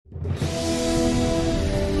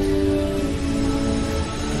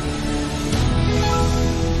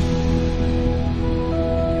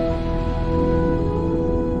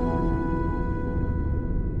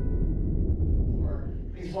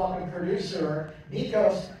producer,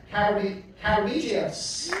 Nikos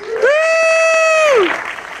Karamigios.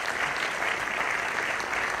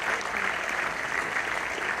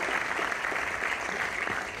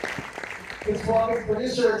 Let's welcome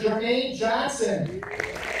producer Jermaine Johnson.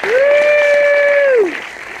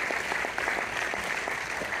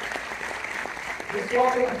 Let's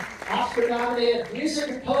welcome Oscar-nominated music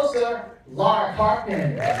composer Laura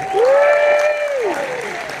Karpman.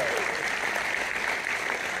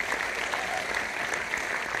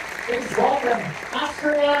 Let's welcome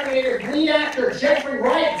Oscar-nominated lead actor Jeffrey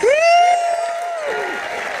Wright.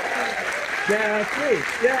 Jeffrey.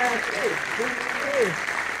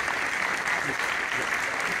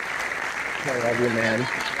 I love you, man.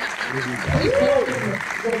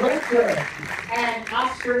 Director and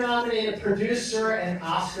Oscar-nominated producer and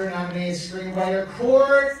Oscar-nominated screenwriter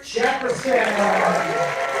Cord Jefferson.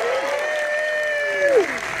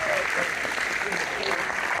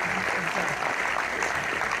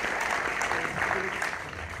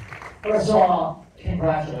 First of all,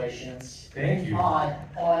 congratulations. Thank you. On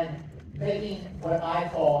making what I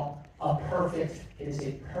call a perfect. It is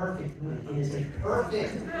a perfect movie. It is a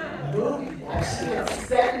perfect movie. I've seen it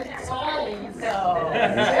 7 times. 7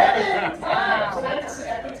 times. And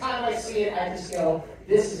every time I see it, I just go,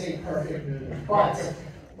 this is a perfect movie. But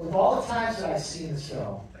with all the times that I've seen this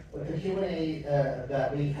film, with the Q&A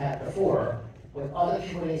that we've had before, with other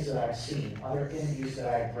Q&As that I've seen, other interviews that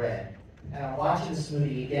I've read, and I'm watching this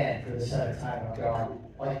movie again for the 7th time, and I'm going,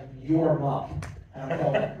 like, you're Muck. And I'm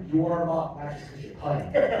going, you're Muck, not just because you're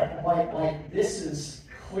putting. Like, this is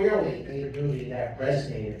clearly a movie that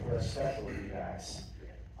resonated for especially with you guys.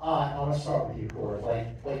 I want to start with you, Cord.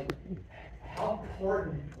 Like, how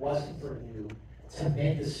important was it for you to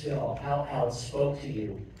make this film? How it spoke to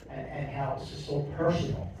you, and how it was just so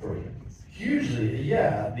personal for you? Hugely,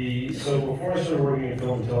 yeah. So before I started working in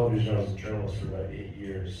film and television, I was a journalist for about 8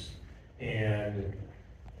 years. And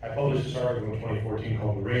I published this article in 2014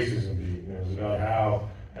 called The Racism Beat, and it was about how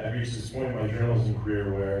I'd reached this point in my journalism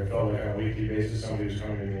career where it felt like on a weekly basis somebody was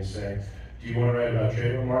coming to me and saying, do you want to write about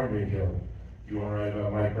Trayvon Martin being killed? Do you want to write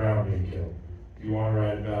about Mike Brown being killed? Do you want to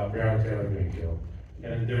write about Breonna Taylor being killed?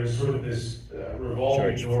 And there was sort of this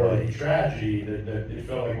revolving door of tragedy that it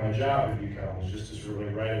felt like my job had become, was just to sort of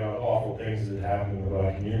like write about awful things that happened in the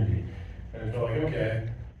Black community. And it felt like, okay,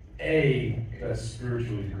 A, that's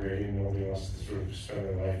spiritually degrading. Nobody wants to sort of spend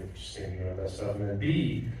their life just thinking about that stuff. And then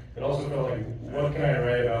B, it also felt like, what can I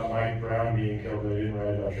write about Mike Brown being killed that I didn't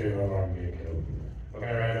write about Trayvon Martin being killed? What can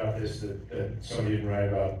I write about this that somebody didn't write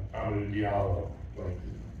about Amadou Diallo, like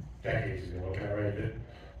decades ago? What can I write that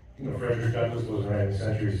Frederick Douglass wasn't writing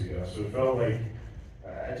centuries ago? So it felt like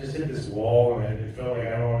I just hit this wall, and it felt like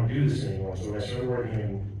I don't want to do this anymore. So when I started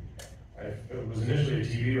working I was initially a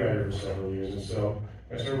TV writer for several years, and so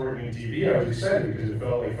when I started working in TV, I was excited because it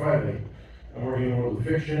felt like finally, I'm working in a world of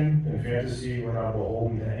fiction and fantasy. We're not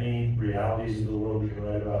beholden to any realities of the world. We can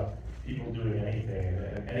write about people doing anything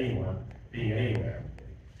and anyone being anywhere.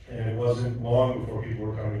 And it wasn't long before people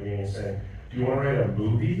were coming to me and saying, do you want to write a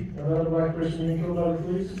movie about a Black person being killed by the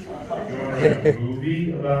police? Do you want to write a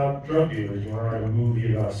movie about drug dealers? Do you want to write a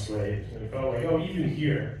movie about slaves? And it felt like, oh, even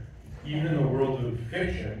here, even in the world of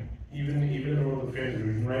fiction, even in the world of fantasy,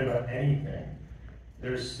 we can write about anything.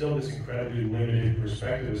 There's still this incredibly limited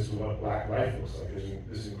perspective as to what Black life looks like. There's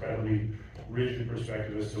this incredibly rigid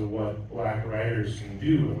perspective as to what Black writers can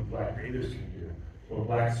do, what Black creators can do, what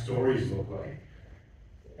Black stories look like.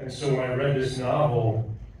 And so when I read this novel,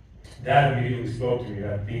 that immediately spoke to me,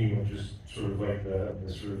 that theme of just sort of like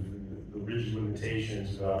the sort of the rigid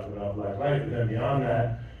limitations about Black life. But then beyond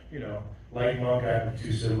that, you know, like Monk, I have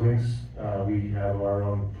 2 siblings. We have our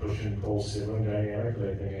own push and pull sibling dynamic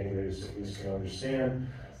that I think anybody with siblings can understand.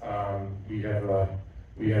 We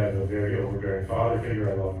have a very overbearing father figure.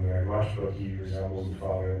 I love him very much, but he resembles the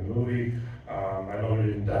father in the movie. My mother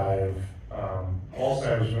didn't die of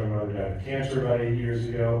Alzheimer's. My mother died of cancer about 8 years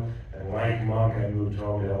ago. And like Monk, I moved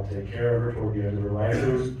home to help take care of her toward the end of her life.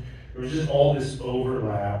 There was just all this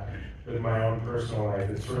overlap with my own personal life.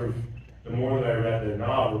 It's sort of, the more that I read the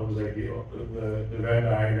novel, it was like the Venn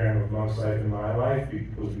diagram of Monk's life and my life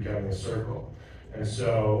was becoming a circle. And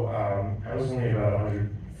so I was only about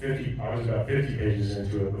 50 pages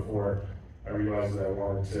into it before I realized that I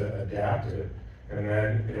wanted to adapt it. And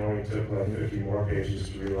then it only took like 50 more pages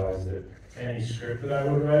to realize that any script that I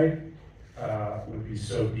would write would be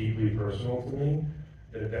so deeply personal to me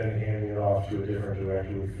that then handing it off to a different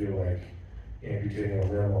director would feel like amputating a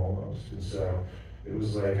limb almost. And so it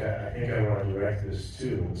was like, I think I want to direct this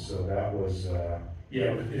too. And so that was,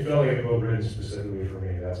 it felt like a book written specifically for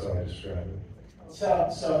me. That's how I describe it.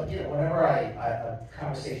 So you know, whenever I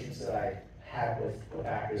conversations that I have with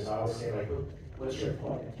actors, I always say like, what's your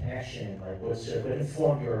point of connection? Like, what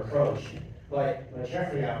informed your approach? But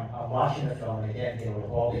Jeffrey, I'm watching the film, and again, you know,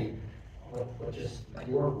 with all the with just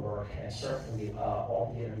your work, and certainly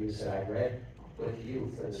all the interviews that I read with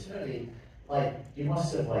you for this movie, like you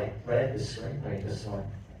must have like read the screenplay and just went,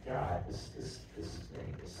 God, this is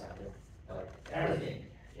something, like everything.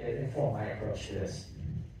 It informed my approach to this.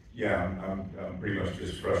 Yeah, I'm pretty much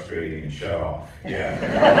just frustrating and shut off. Yeah.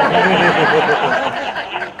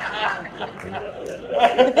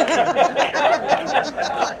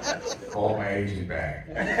 Call my agent back.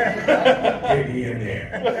 Get me in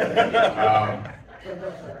there.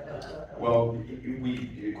 Well,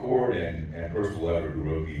 Cord and Percival Everett, who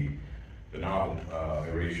wrote the novel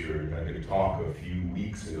Erasure, I did a talk a few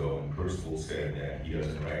weeks ago, and Percival said that he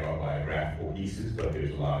doesn't write autobiographical pieces, but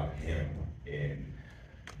there's a lot of him in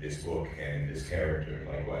this book and this character.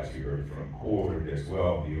 Likewise, you heard from Cord as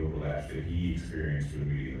well, the overlaps that he experienced when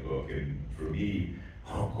reading the book. And for me,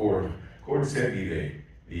 Cord sent me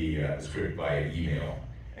the script via email,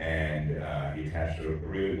 and he attached a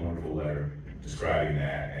really wonderful letter describing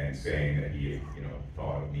that and saying that he had,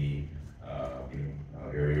 thought of me,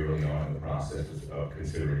 very early on in the process of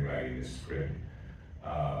considering writing this script.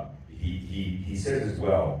 He says as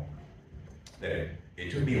well that it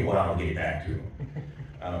took me a while to get back to him.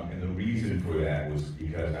 And the reason for that was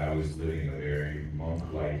because I was living a very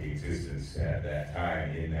monk-like existence at that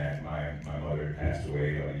time, in that my mother passed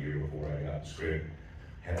away about a year before I got the script.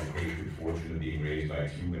 Had the great good fortune of being raised by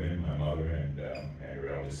two women, my mother and her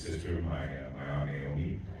eldest sister, my Aunt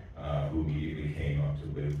Naomi, who immediately came up to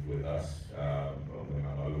live with us when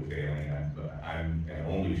my mother was ailing. I'm an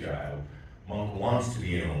only child. Monk wants to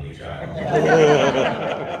be an only child.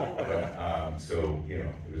 But, so, it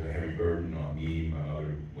was a heavy burden on me. My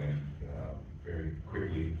mother went very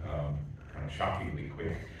quickly, kind of shockingly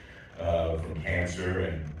quick, from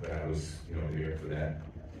cancer, but I was, there for that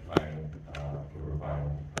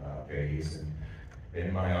final phase. And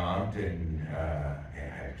then my aunt and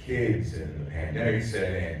had kids, and the pandemic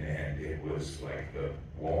set in, and it was like the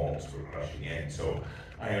walls were crushing in. So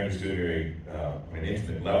I understood very, on an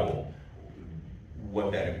intimate level,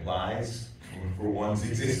 what that implies for one's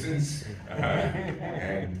existence,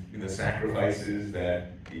 and the sacrifices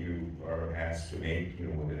that you are asked to make,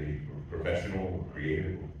 whether they are professional or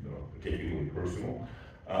creative, or particularly personal.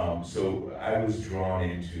 So I was drawn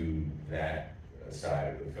into that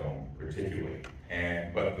side of the film particularly.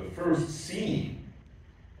 But the first scene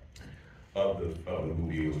of the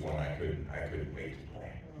movie was one I couldn't wait to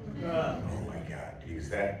play. Oh my God,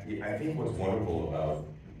 because I think what's wonderful about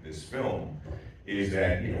this film is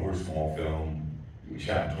that, we're a small film. We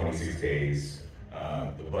shot in 26 days.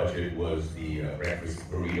 The budget was the breakfast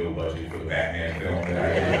burrito budget for the Batman film that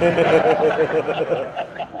I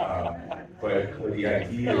did. But the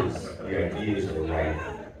ideas are right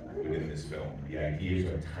within this film. The ideas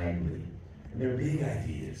are timely. And they're big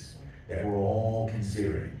ideas that we're all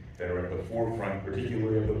considering, that are at the forefront,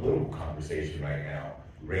 particularly of the political conversation right now.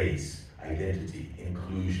 Race, identity,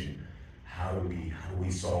 inclusion. How do we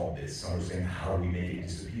solve this? Some are saying, how do we make it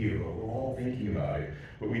disappear? Well, we're all thinking about it,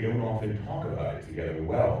 but we don't often talk about it together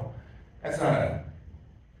well. That's not a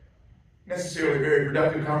necessarily very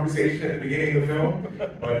productive conversation at the beginning of the film,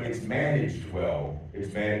 but it's managed well.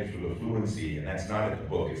 It's managed with a fluency, and that's not in the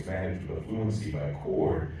book. It's managed with a fluency by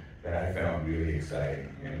Cord that I found really exciting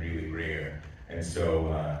and really rare. And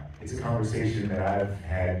so it's a conversation that I've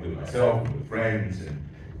had with myself, with friends, and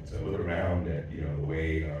as I look around at the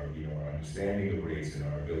way our understanding of race and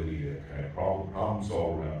our ability to kind of problem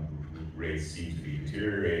solve around race seems to be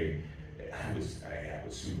deteriorating. I was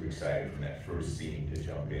super excited from that first scene to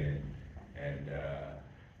jump in,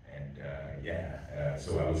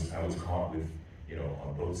 so I was caught with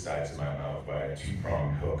on both sides of my mouth by a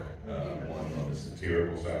two-pronged hook, one on the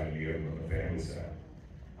satirical side and the other on the family side.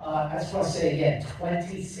 I just want to say again,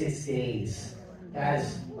 26 days. That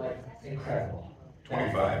is like incredible.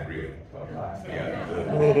 25, really. 25. Yeah,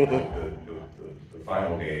 the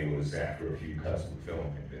final day was after a few cuts of the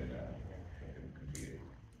film had been completed.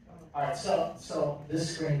 All right, so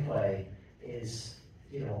this screenplay is,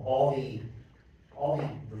 all the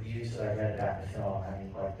reviews that I read about the film. I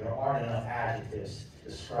mean, like there aren't enough adjectives to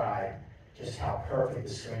describe just how perfect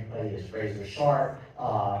the screenplay is. Razor sharp,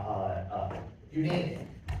 you name it.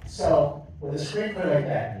 So with a screenplay like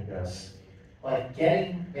that, Nikos, like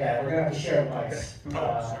we're gonna have to share mics.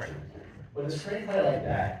 With a screenplay like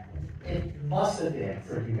that, it must have been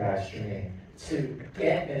for you guys, Jermaine, to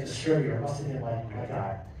get a distributor. It must have been like, oh my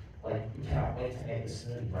God, like we cannot wait to make this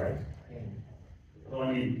movie, right? I mean, Well,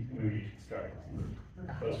 I mean, maybe you should start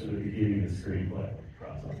closer to the beginning of the screenplay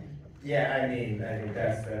process. Yeah, I mean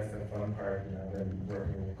that's the fun part. You know, I've been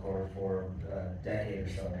working with Cord for a decade or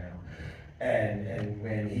so now, and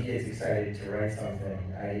when he gets excited to write something,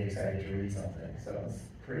 I get excited to read something. So it's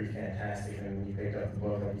pretty fantastic. And when he picked up the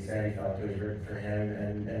book, like he said, he felt it was written for him,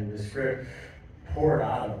 and the script poured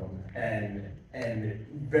out of him, and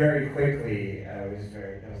very quickly I was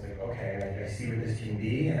like, okay, I see what this can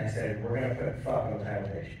be, and I said, we're gonna put fuck on the title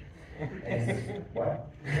page. And he says, what?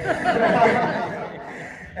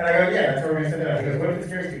 And I go, yeah, that's what we're gonna send it out. He goes, what if it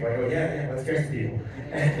scares people? I go, yeah, what scares people?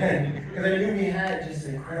 Because I knew he had just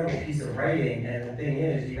an incredible piece of writing, and the thing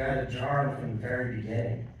is, you gotta jar him from the very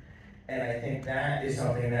beginning. And I think that is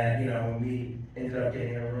something that, you know, when we ended up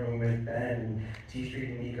getting in a room with Ben and T Street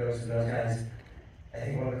and Nikos and those guys, I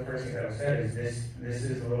think one of the first things that was said is this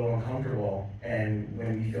is a little uncomfortable, and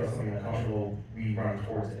when we feel something uncomfortable, we run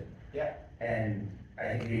towards it. Yeah. And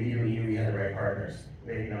I think we immediately knew we had the right partners.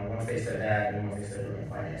 They, you know, once they said that, and once they said we're going to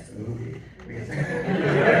finance the movie, because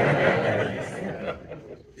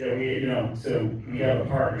Yeah, so we have a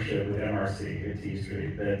partnership with MRC at T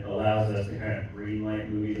Street that allows us to kind of greenlight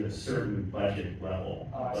movies at a certain budget level,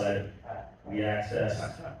 but we access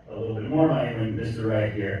a little bit more money when Mr.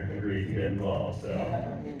 Wright here agreed to get involved, so.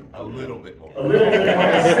 A little bit more. A little bit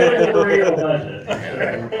more, still a real budget,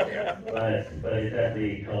 sure. But it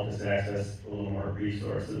definitely helped us access a little more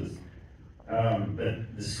resources.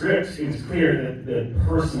 But the script, it was clear that the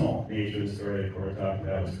personal nature of the story that Cord talked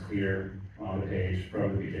about was clear on the page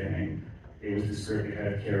from the beginning. It was the script that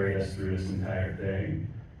kind of carried us through this entire thing.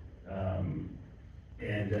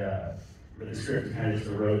 But the script is kind of just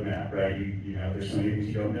a roadmap, right? You know, there's so many things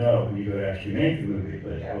you don't know when you go to actually make the movie,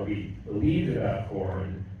 but what we believed about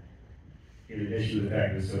Cord, in addition to the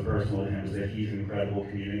fact that it's so personal to him, is that he's an incredible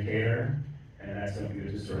communicator, and that's something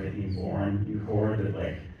that's just sort of inborn in Cord, that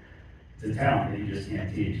like, it's a talent that you just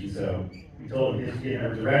can't teach. And so we told him he had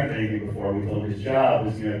never directed anything before. We told him his job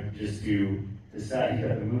was, you know, just to decide. He's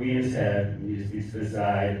got the movie in his head, and he just needs to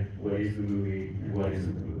decide what is the movie and what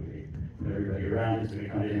isn't the movie. And everybody around is going to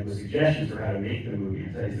come to him with suggestions for how to make the movie.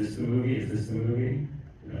 And say, is this the movie? Is this the movie?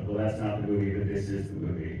 You know, well, that's not the movie, but this is the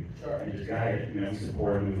movie. Sure. And just guide it. You know,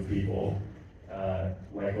 support him with people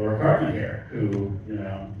like Laura Karpman here, who, you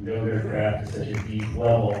know their craft at such a deep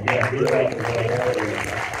level. Yeah, we like the way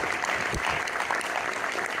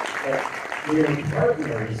we have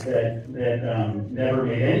partners that never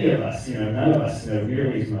made any of us, none of us know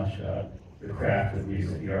nearly as much about the craft of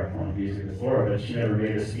music, the art form of music as Laura, but she never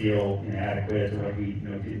made us feel inadequate, or like we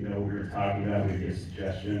didn't know what we were talking about. We'd give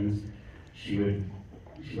suggestions. She's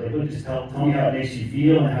like, look, just tell me how it makes you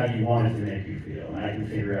feel and how you want it to make you feel, and I can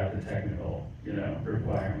figure out the technical,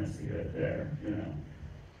 requirements to get it there,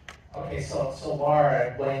 Okay, so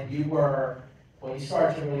Laura, when you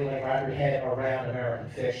started to really like wrap your head around American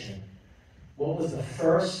fiction, what was the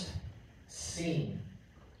first scene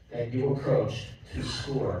that you approached to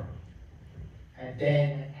score? And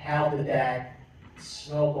then how did that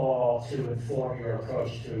snowball to inform your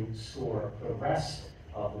approach to score the rest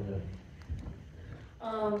of the movie?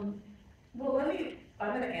 Well,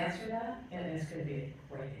 I'm going to answer that, and it's going to be a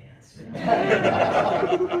great answer.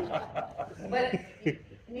 But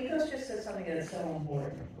Nikos just said something that's so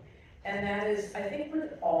important, and that is, I think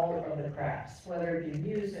with all of the crafts, whether it be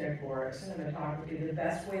music or cinematography, the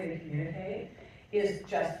best way to communicate is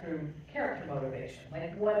just through character motivation.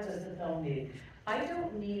 Like, what does the film need? I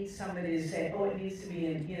don't need somebody to say, oh, it needs to be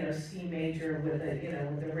in, C major with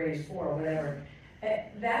a raised 4 or whatever.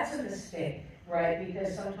 That's a mistake, right?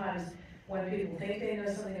 Because sometimes when people think they know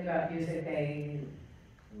something about music, they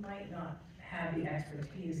might not have the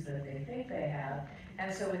expertise that they think they have,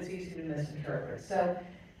 and so it's easy to misinterpret. So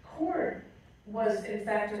Cord was, in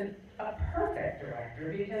fact, a perfect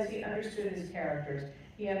director because he understood his characters,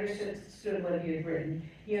 he understood what he had written,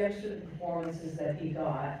 he understood the performances that he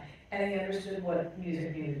got, and he understood what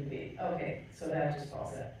music needed to be. Okay, so that just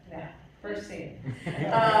falls out. Now, first scene.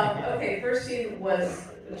 First scene was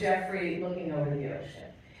Jeffrey looking over the ocean.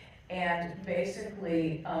 And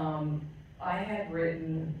basically, I had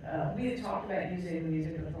written, we had talked about using the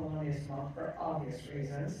music of the Thelonious Monk for obvious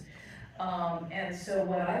reasons. And so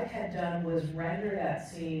what I had done was render that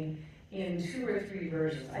scene in 2 or 3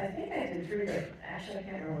 versions. I think I did 3, but actually I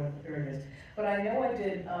can't remember what the third is. But I know I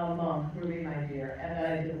did Monk, Ruby My Dear, and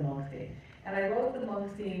then I did the Monk theme. And I wrote the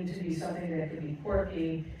Monk theme to be something that could be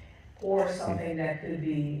quirky, or something that could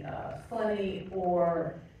be funny,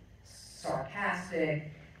 or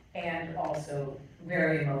sarcastic, and also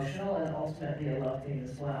very emotional, and ultimately a love theme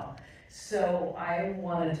as well. So I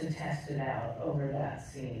wanted to test it out over that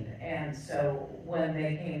scene. And so when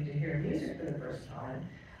they came to hear music for the first time,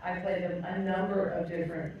 I played them a number of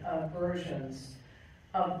different versions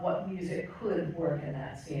of what music could work in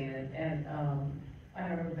that scene. And I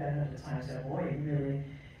remember Ben at the time said, boy, you really,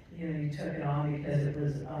 you took it on, because it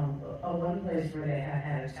was a one place where they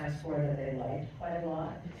had a test score that they liked quite a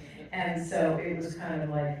lot. And so it was kind of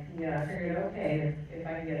like, I figured, okay, if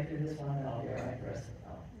I can get through this one, then I'll be all right the rest of the film.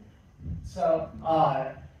 So,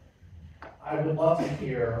 I would love to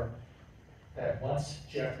hear that once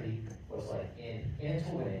Jeffrey was like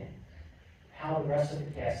into it, how the rest of the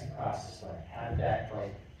casting process went. How did that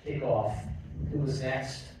like kick off? Who was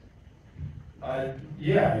next?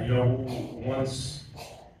 Yeah, once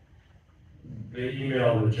the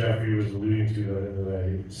email that Jeffrey was alluding to that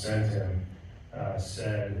I sent him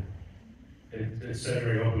said, it said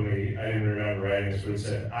very openly, I didn't remember writing this, but it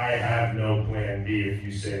said, I have no plan B if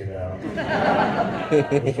you say no.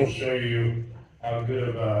 Which will show you how good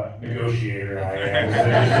of a negotiator I am.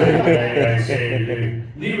 I say,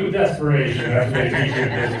 lead with desperation, that's what they teach you in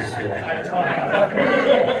business school.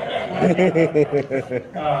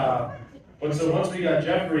 But so once we got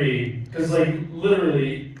Jeffrey, because like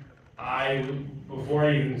literally, before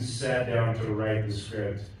I even sat down to write the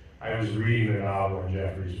script, I was reading the novel in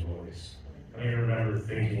Jeffrey's voice. I don't even remember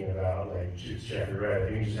thinking about like, it's Jeffrey Wright. I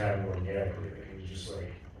think it just happened organically. It was just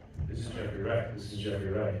like, this is Jeffrey Wright, this is Jeffrey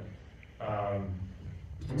Wright.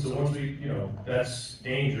 And so once we, that's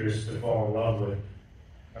dangerous to fall in love with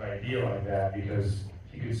an idea like that, because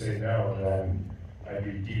he could say no, and then I'd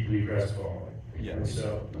be deeply crestfallen. Yeah. And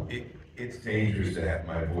so it's dangerous to have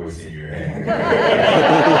my voice in your head.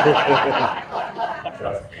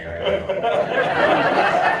 Trust me, I know.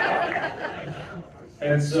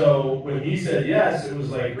 And so when he said yes, it was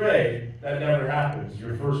like, great, that never happens.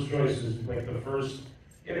 Your first choice is like the first,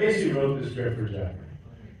 I basically wrote the script for Jeffrey.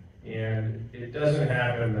 And it doesn't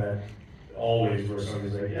happen that always where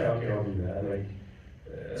somebody's like, yeah, okay, I'll do that. Like,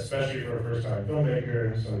 especially for a first time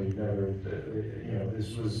filmmaker, somebody never,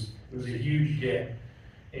 it was a huge get.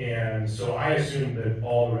 And so I assumed that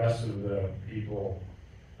all the rest of the people,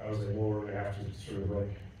 I was like, well, we're gonna have to sort of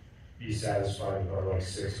like be satisfied with our like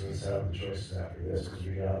 6 and 7 choices after this, because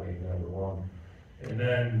we got like number 1. And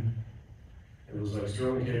then it was like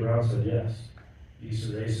Sterling K. Brown said yes,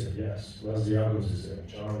 Issa Rae said yes, Leslie Uggams is in,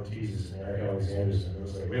 John Ortiz is in, Erika Alexander's in. It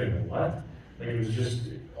was like, wait a minute, what? Like it was just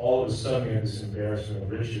all of a sudden we had this embarrassment of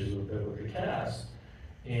riches with the cast.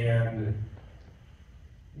 And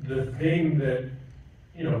the thing that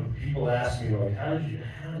people ask me like, how did you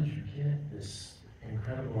get this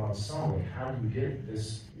incredible ensemble? Like, how do you get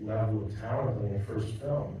this level of talent on your first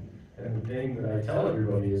film? And the thing that I tell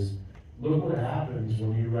everybody is, look what happens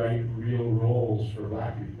when you write real roles for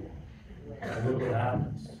Black people. And look what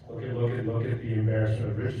happens. Look at the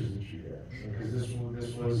embarrassment of riches that you get. Because this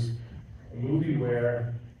was a movie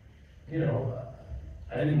where, I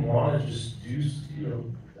didn't want to just do,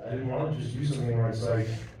 something where it's like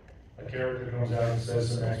a character comes out and says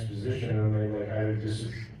some exposition and they like either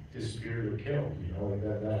disappeared or killed. Like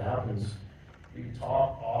that happens. We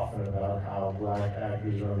talk often about how Black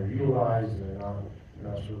actors are underutilized and they're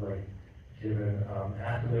not sort of like given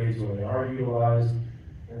accolades when they are utilized.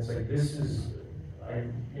 And it's like,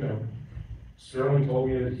 Sterling told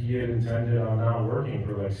me that he had intended on not working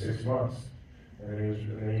for like 6 months. And then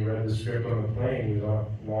he read the script on the plane. He was on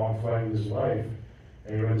a long flight with his wife.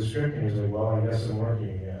 And he read the script and he was like, well, I guess I'm working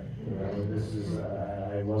again. This is,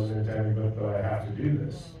 I wasn't intending, but I have to do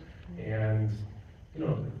this. And,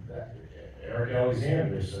 Erika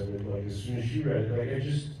Alexander said that like, as soon as she read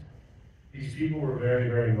it, these people were very,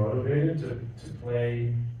 very motivated to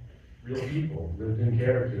play real people, lived-in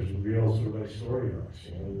characters with real sort of like story arcs.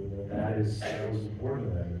 That was important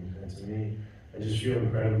to them. And to me, I just feel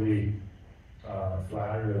incredibly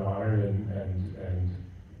flattered and honored and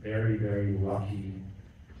very, very lucky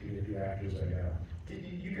to get the actors I got.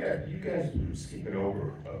 You guys were skipping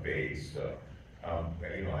over a phase.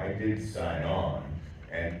 I did sign on,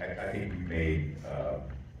 and I think we made a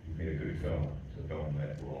good film. It's a film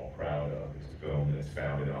that we're all proud of. It's a film that's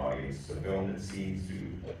found an audience. It's a film that seems to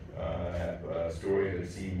have a story that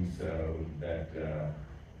seems that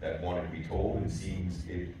wanted to be told and seems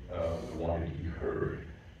it wanted to be heard.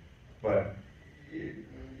 But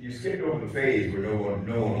you skipped over the phase where no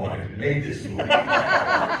one wanted to make this movie.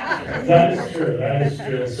 That is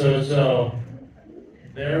true. So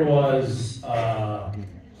there was a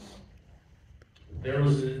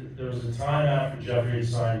time after Jeffrey had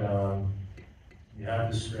signed on. We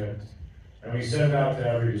had the script, and we sent it out to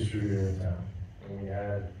every distributor in town. And we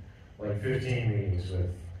had like 15 meetings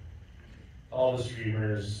with a all the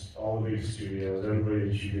streamers, all the big studios, everybody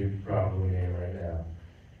that you could probably name right now.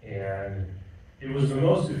 And it was the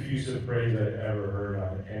most effusive praise I'd ever heard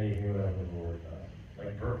on anything that I've ever worked on.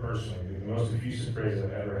 Like personally, the most effusive praise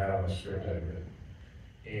I've ever had on a script I've written.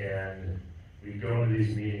 And we go into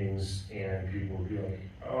these meetings and people would be like,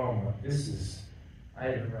 oh my, I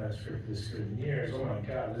haven't read a script this good in years. Oh my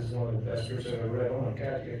God, this is one of the best scripts I've ever read. Oh my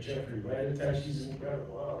God, you got Jeffrey Wright attached. He's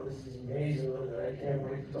incredible. Oh, this is amazing. I can't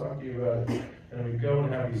wait to talk to you about it. And we go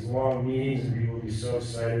and have these long meetings and people would be so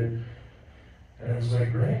excited. And it was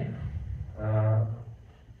like, great. Can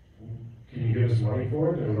you give us money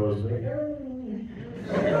for it? And everybody was like, I don't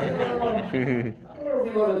know if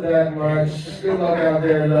we love it that much. Good luck out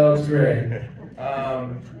there, though. It's great.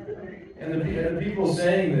 And the people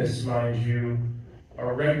saying this, mind you,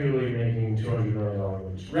 are regularly making $200 million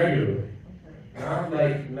movies. Regularly.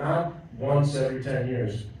 Not once every 10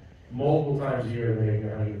 years. Multiple times a year they're making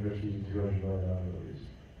 $150 to $200 million movies.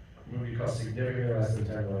 The movie costs significantly less than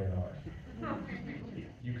 $10 million.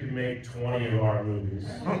 You could make 20 of our movies.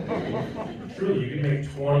 Truly, you can make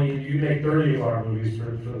 20, you can make 30 of our movies for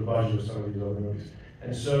the budget of some of these other movies.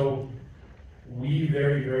 And so, we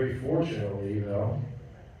very, very fortunately, though,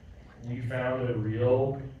 we found a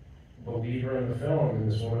real believer in the film, in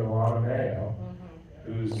this woman, Laura Karpman,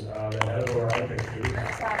 who's the head of Laura Pictures.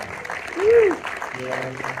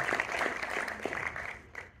 And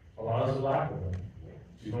Alana's a black woman.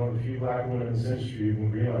 She's one of the few black women in this industry who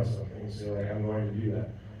can greenlight something and say, like, I'm going to do that.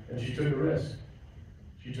 And she took a risk.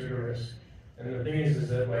 She took a risk. And the thing is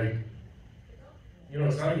that, like, you know,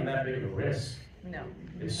 it's not even that big of a risk. No.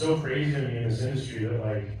 It's so crazy to me in this industry that,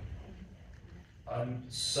 like, a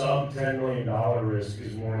sub $10 million risk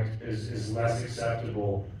is less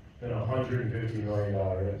acceptable than a $150 million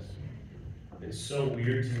risk. It's so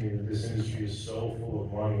weird to me that this industry is so full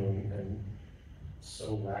of money and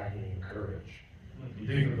so lacking in courage. You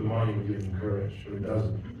think that the money would give them courage, but it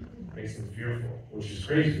doesn't. It makes them fearful, which is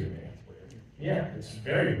crazy to me. Yeah, it's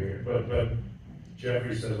very weird, but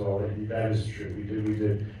Jeffrey says all that is true. We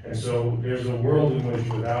did. And so there's a world in which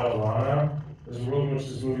without Alana, there's a world in which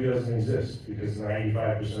this movie doesn't exist, because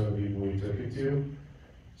 95% of the people we took it to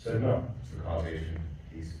said no. It's the causation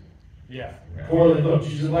piece. Yeah. Look,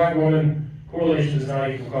 she's a black woman. Correlation does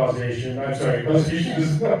not equal causation. I'm sorry, causation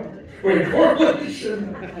does not. Wait,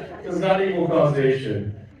 correlation does not equal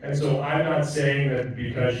causation. And so I'm not saying that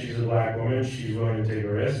because she's a black woman, she's willing to take a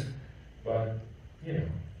risk, but, you know.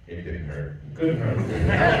 It didn't hurt. It couldn't hurt.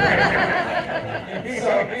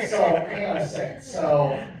 So, hang on a second.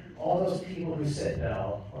 So, all those people who said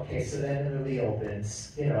no, okay, so then the movie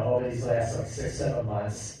opens, you know, over these last like 6-7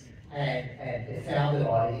 months, and it found an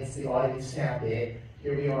audience, the audience found it.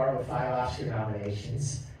 Here we are with 5 Oscar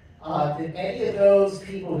nominations. Did any of those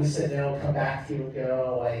people who said no come back to you and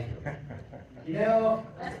go, like, you know,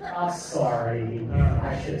 I'm sorry,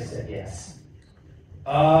 I should have said yes?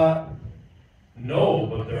 No,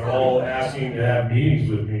 but they're all asking to have meetings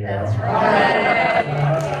with me now. That's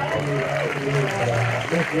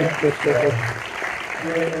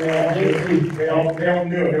They all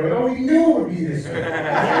knew. They were like, oh, we knew it would be this way.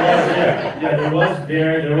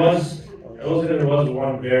 There was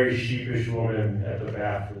one very sheepish woman at the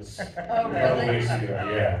BAFTAs a couple weeks ago,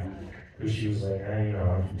 because she was like, you know,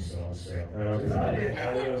 I'm from so-and-so. And I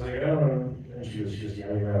was like, oh, and she was just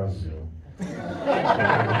yelling out on Zoom. And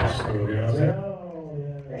I was like, oh,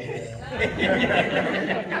 yeah.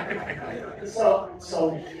 So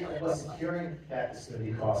listen, hearing that this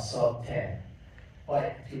movie costs sub 10, but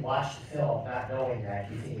if you watch the film not knowing that,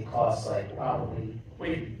 you think it costs like probably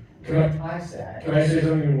Can I say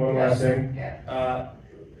something? One last thing. Yeah.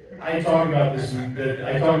 I talk about this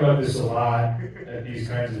a lot at these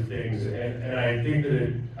kinds of things, and I think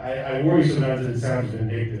that I worry sometimes that it sounds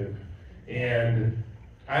vindictive, and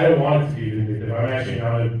I don't want it to be vindictive. I'm actually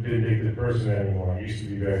not a vindictive person anymore. I used to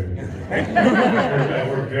be very vindictive. I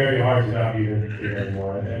work very hard to not be vindictive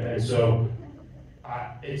anymore, and so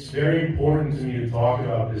it's very important to me to talk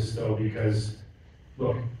about this though, because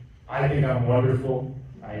look, I think I'm wonderful.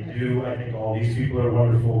 I do. I think all these people are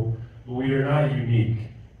wonderful, but we are not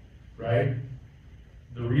unique, right?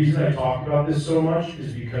 The reason I talk about this so much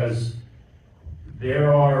is because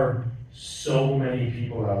there are so many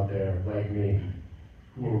people out there like me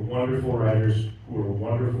who are wonderful writers, who are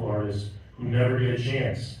wonderful artists, who never get a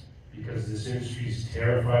chance because this industry is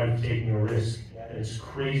terrified of taking a risk, and it's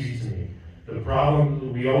crazy to me. The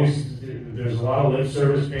problem, there's a lot of lip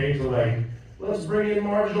service paid to like, let's bring in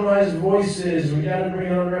marginalized voices, we gotta bring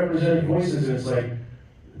in underrepresented voices, and it's like,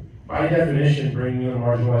 by definition, bringing in a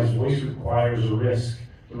marginalized voice requires a risk.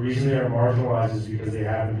 The reason they are marginalized is because they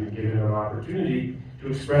haven't been given an opportunity to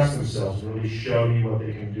express themselves and really show you what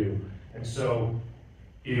they can do. And so,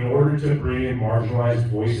 in order to bring in marginalized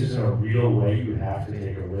voices in a real way, you have to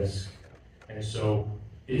take a risk. And so,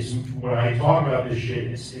 when I talk about this shit,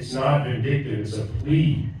 it's not vindictive, it's a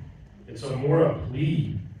plea. It's more a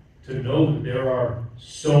plea to know that there are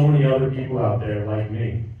so many other people out there like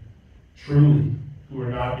me, truly, who are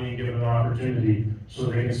not being given an opportunity so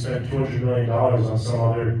they can spend $200 million on some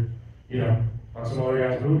other, on some other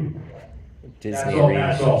guy's movie. Disney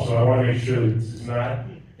That's all. So I want to make sure that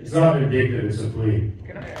it's not vindictive, it's a plea.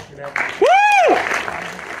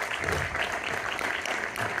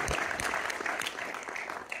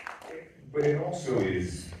 But it also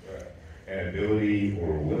is an ability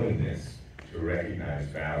or willingness to recognize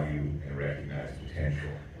value and recognize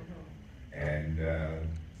potential. And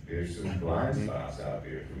there's some blind spots out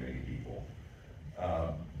there for many people.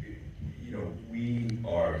 We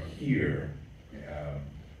are here,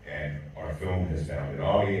 and our film has found an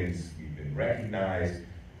audience, we've been recognized.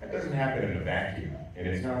 That doesn't happen in a vacuum, and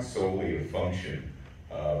it's not solely a function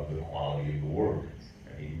of the quality of the work.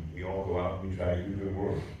 I mean, we all go out and we try to do good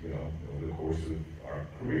work, over the course of our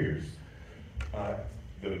careers.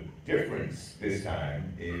 The difference this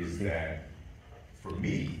time is that, for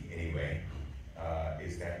me anyway,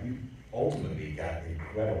 is that we've ultimately got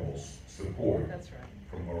incredible support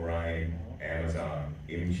from Orion, Amazon,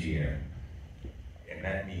 MGM, and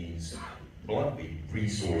that means, bluntly,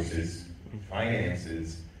 resources,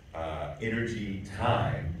 finances, energy,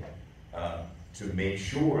 time, to make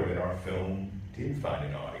sure that our film did find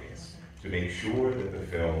an audience, to make sure that the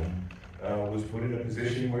film was put in a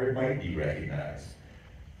position where it might be recognized.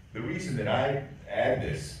 The reason that I add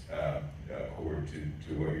this, Cord,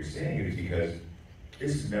 to what you're saying is because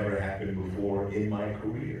this has never happened before in my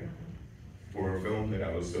career for a film that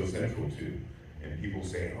I was so central to. And people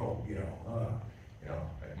say,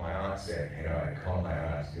 like my aunt said, I called my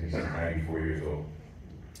aunt, she's 94 years old,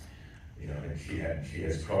 and she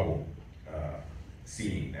has trouble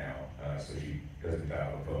seeing now, so she doesn't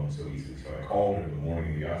dial the phone so easily. So I called her in the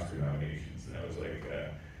morning of the Oscar nominations, and I was like,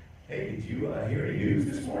 hey, did you hear any news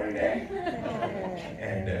this morning, Dad?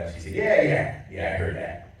 And she said, yeah, I heard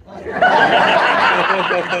that.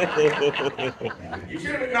 You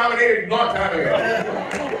should have been nominated a long time ago.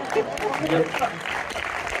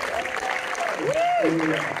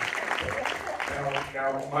 Now,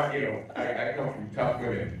 I come from tough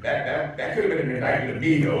women. That could have been an indictment of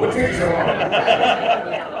me, though. What took you so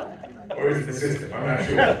long? Or is it the system? I'm not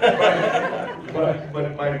sure.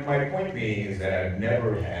 But my point being is that I've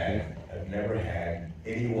never had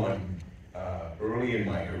anyone early in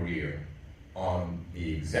my career on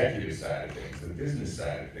the executive side of things, the business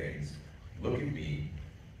side of things, look at me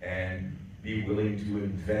and be willing to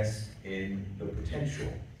invest in the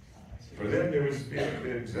potential. For them, there was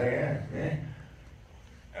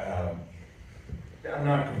I'm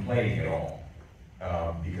not complaining at all,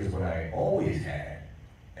 because what I always had,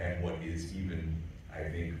 and what is even, I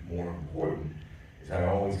think, more important, is I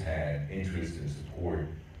always had interest and support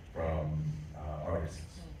from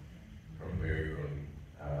artists from very early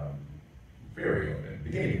in the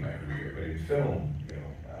beginning of my career, but in film,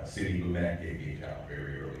 Sidney Lumet gave me a job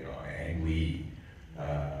very early on, and Lee,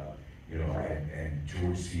 and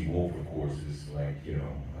George C. Wolfe, of course, is like, has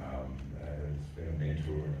been a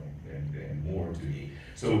mentor and more to me.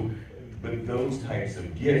 So, but those types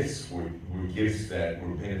of gifts were gifts that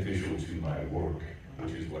were beneficial to my work,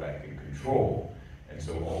 which is what I can control. And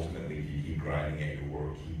so ultimately, if you keep grinding at your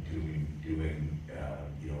work, keep doing,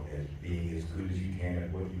 as being as good as you can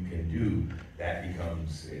at what you can do, that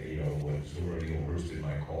becomes, what Zora Neale Hurston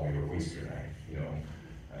might call your oyster knife.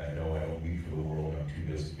 I know I don't leave for the world, I'm too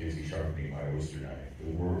busy sharpening my oyster knife.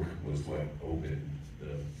 The work was what opened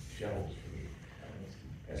the shelves for me,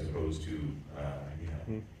 as opposed to,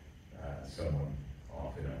 someone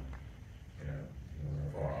off in a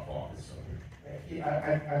far-off office somewhere.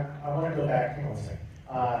 I want to go back, hang on a second.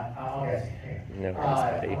 I'll get you, hang on. I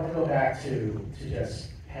want to go back to just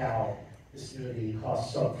how this movie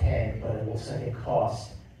costs sub 10, but it looks like it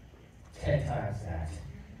costs 10 times that.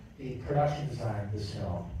 The production design of this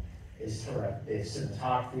film is terrific. The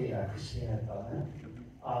cinematography, Christina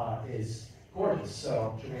is gorgeous.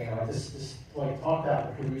 So, Jermaine, talk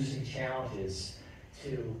about the producing challenges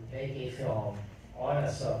to make a film on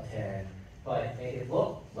a sub 10, but make it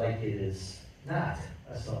look like it is not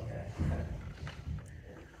a sub 10.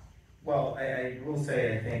 Well, I will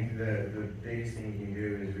say, I think the biggest thing you can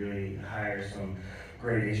do is really hire some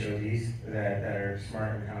great HODs that are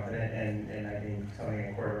smart and competent, and I think something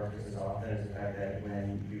that Cord references often is the fact that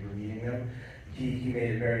when we were meeting them, he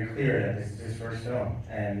made it very clear that this is his first film,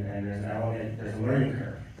 and there's an element, there's a learning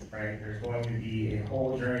curve. right? There's going to be a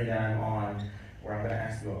whole journey that I'm on where I'm going to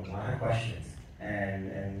ask you a lot of questions.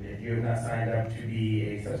 And if you have not signed up to be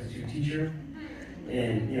a substitute teacher,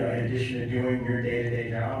 in addition to doing your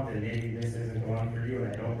day-to-day job, then maybe this isn't the one for you,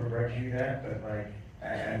 and I don't begrudge you that, but like,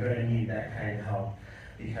 I'm going to need that kind of help,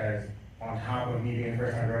 because on top of me being a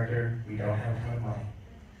first-time director, we don't have a ton of money.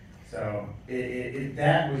 So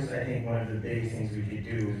that was, I think, one of the biggest things we could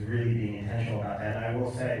do, was really being intentional about that. And I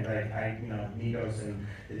will say, like, Nikos and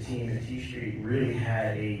the team at T Street really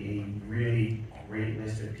had a really great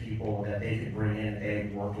list of people that they could bring in, that they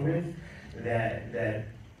had worked with, that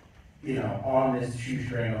on this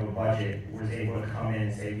shoestring of a budget, was able to come in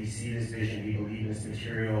and say, we see this vision, we believe in this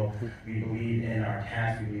material, we believe in our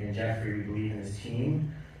cast, we believe in Jeffrey, we believe in this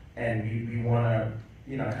team, and we want to,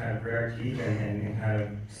 kind of grit our teeth and kind of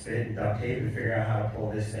spit and duct tape and figure out how to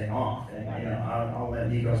pull this thing off. And I'll let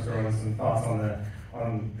Nikos throw in some thoughts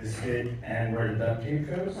on the spit and where the duct tape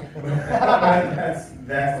goes.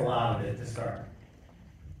 that's a lot of it to start.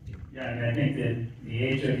 Yeah, and I think that the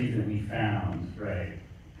HODs that we found, right,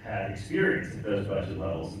 had experience at those budget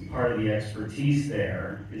levels, and part of the expertise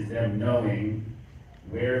there is them knowing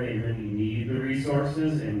where they really need the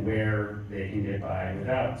resources and where they can get by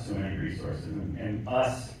without so many resources, and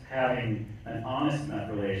us having an honest enough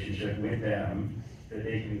relationship with them that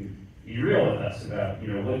they can be real with us about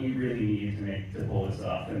what you really need to pull this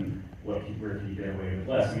off, and where can you get away with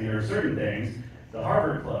less. I mean, there are certain things. The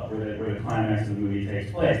Harvard Club, where the climax of the movie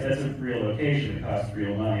takes place, that's a real location. It costs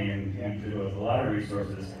real money, and we devote a lot of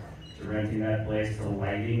resources to renting that place, to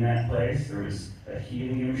lighting that place. There was a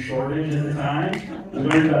helium shortage at the time. We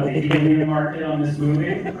learned about the helium market on this movie.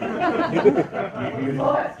 You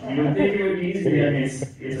would think it would be easy. I mean, it's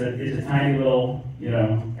a tiny little,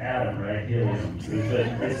 atom, right? Helium.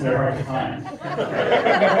 It's their hard to find.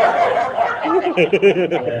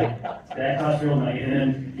 That costs real money. And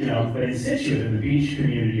then, but in Situ, in the beach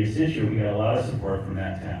community of Situ, we got a lot of support from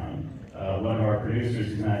that town. One of our producers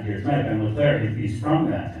who's not here tonight, Ben LeClaire, he's from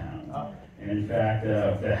that town. And in fact,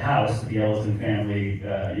 the house the Ellis family,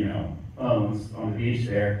 owns on the beach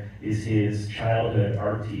there is his childhood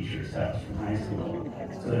art teacher's house from high school.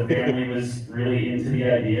 So the family was really into the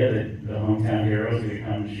idea that the hometown heroes would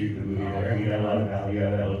come and shoot the movie there, and we got a lot of value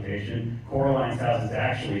out of that location. Coraline's house is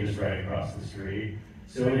actually just right across the street.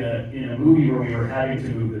 So in a movie where we were having to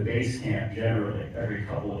move the base camp generally every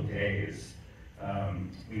couple of days,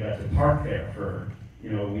 we got to park there for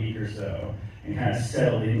a week or so and kind of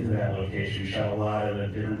settled into that location. Shot a lot of the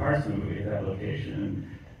different parts of the movie at that location. And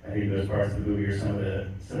I think those parts of the movie are some of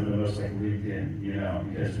the most like lived in,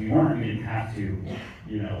 because we didn't have to,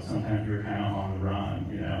 sometimes we were kind of on the run,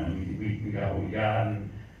 and we got what we got, and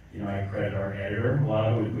I credit our editor a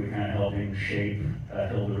lot of it with kind of helping shape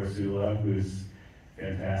Hilda Rasula, who's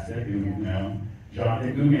fantastic, and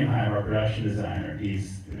Jonathan Guggenheim, our production designer,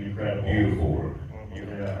 he's an incredible. Beautiful work.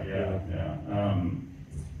 Yeah.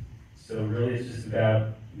 So really, it's just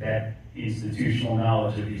about that institutional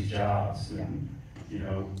knowledge of these jobs, and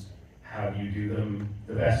how do you do them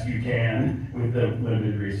the best you can with the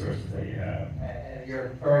limited resources that you have. And you're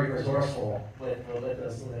very resourceful with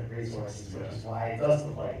those limited resources, which is why it does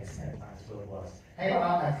look like it's 10 times what it was. Hey,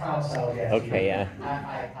 I promise I will get it. Okay, yeah.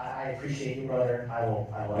 I appreciate you, brother. I will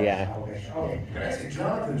make sure. Okay. Can I say,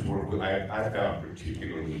 Jonathan's work, I found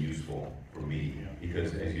particularly useful for me,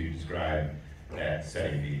 because as you described that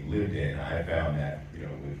setting being lived in, I found that,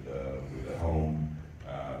 with the home,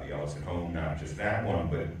 the Ellis at home, not just that one,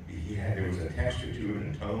 but there was a texture to it,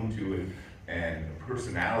 and a tone to it, and a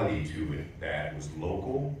personality to it that was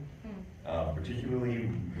local, particularly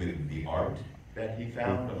with the art that he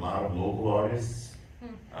found, a lot of local artists,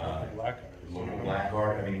 local black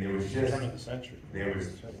art. I mean, there was just, there was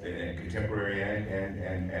contemporary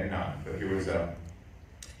and not, but there was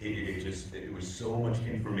it was so much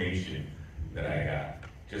information that I got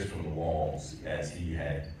just from the walls as he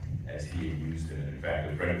had used it. In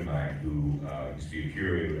fact, a friend of mine who used to be a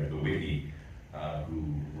curator at the Whitney, who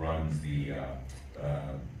runs the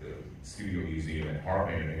Studio Museum in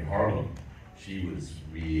Harlem, she was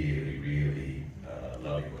really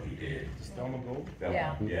loving what he did. Thelma Gold?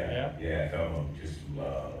 Yeah. Thelma just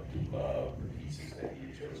loved the pieces that he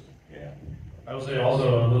had chosen. Yeah. I will say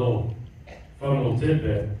also a fun little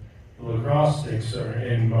tidbit. The lacrosse sticks are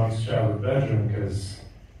in Monk's childhood bedroom because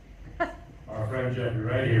our friend Jeffrey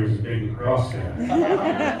Wright here was a big lacrosse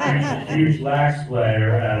guy. huge lax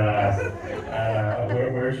player at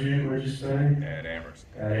where'd you study? At Amherst.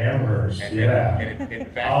 At Amherst, In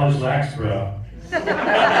fact, college lax bro.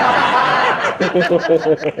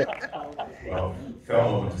 Well,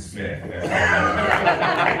 Thelma went to Smith.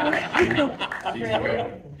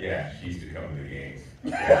 She used to come to the games. I'll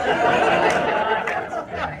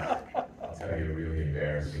tell you a really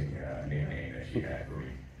embarrassing nickname that she had for me.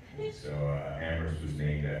 So Amherst was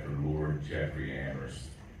named after Lord Jeffrey Amherst,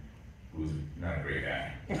 who was not a great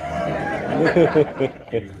guy.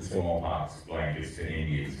 He was the smallpox blankets to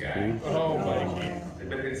Indians guy. Oh my God.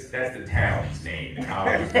 But that's the town's name. The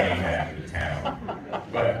college is named after the town.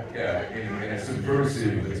 But in a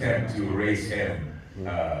subversive attempt to erase him,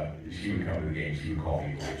 she would come to the game. She would call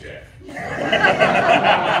me Lord Jeff. I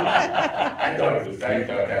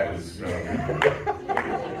thought that was.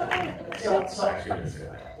 So, I shouldn't have said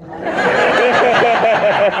that.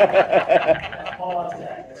 hold on to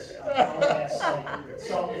that.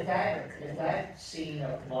 So if that scene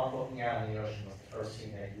of Love looking out on the ocean was the first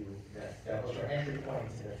scene that was your entry point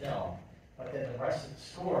into the film, but then the rest of the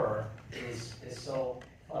score is so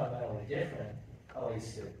fundamentally different, at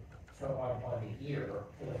least on the ear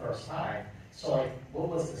for the first time. So like, what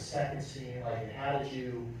was the second scene like, and how did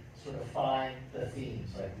you sort of find the themes,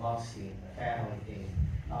 like mom's theme, the family theme,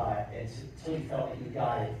 until you felt that you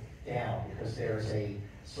got it down, because there's a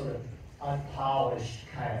sort of unpolished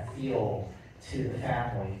kind of feel to the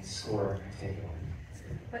family score in particular.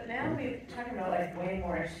 But now we're talking about like way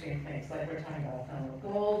more interesting things, like we're talking about Film of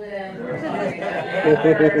Golden, we're talking about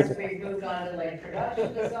numbers, we've moved on to like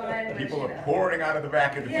production design. People are pouring out of the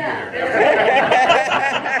back of the theater.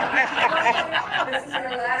 This is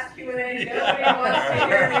our last Q&A. Nobody wants to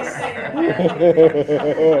hear me sing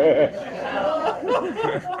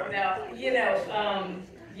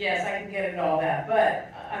yes, I can get into all that, but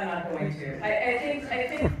I'm not going to. I think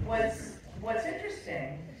what's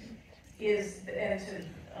interesting is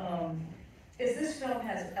this film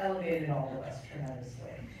has elevated all of us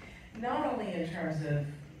tremendously. Not only in terms of,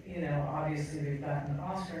 obviously we've gotten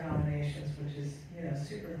Oscar nominations, which is,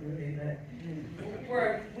 super groovy, but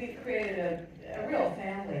we've created a real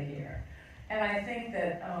family here. And I think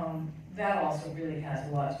that that also really has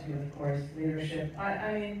a lot to do with Cord's leadership.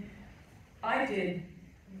 I mean, I did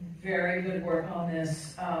very good work on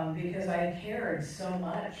this because I cared so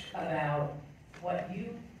much about what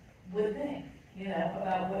you would think,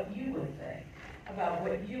 about what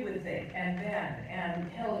you would think, and Ben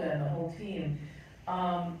and Hilda and the whole team.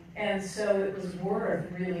 And so it was worth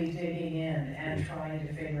really digging in and trying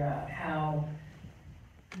to figure out how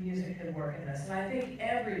music could work in this. And I think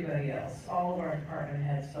everybody else, all of our department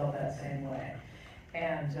heads felt that same way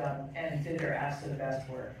and did their absolute best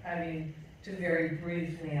work. I mean, to very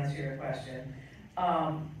briefly answer your question,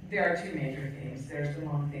 there are two major themes. There's the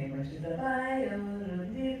mom theme, which is the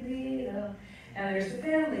and there's the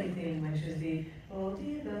family theme, which is the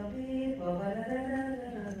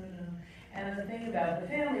and the thing about the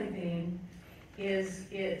family theme is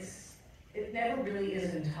it never really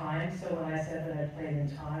is in time. So when I said that I played in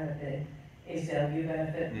time at the ACLU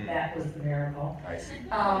benefit, that was the miracle. I see.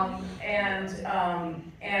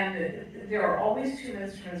 And there are always two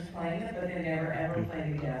instruments playing it, but they never ever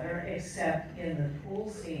play together, except in the pool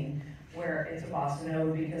scene where it's a bossa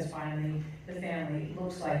nova, because finally the family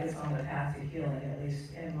looks like it's on the path to healing, at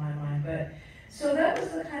least in my mind. But so that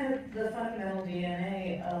was the kind of the fundamental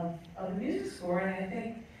DNA of the music score, and I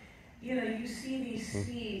think you see these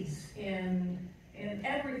seeds in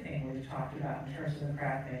everything we've talked about in terms of the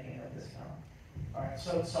craft making of this film. All right,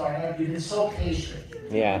 so I know you've been so patient.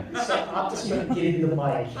 Yeah. So I'm just going to give you the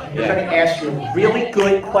mic. I'm going to ask you a really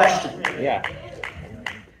good question. Yeah.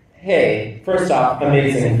 Hey, first off,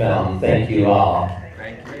 amazing film. Thank you all.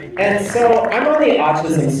 Thank you. And so I'm on the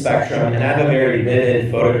autism spectrum, and I have a very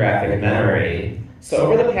vivid photographic memory. So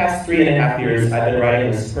over the past 3.5 years, I've been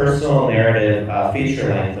writing this personal narrative feature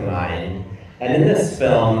length of mine. And in this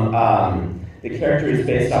film, the character who's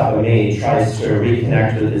based off of me tries to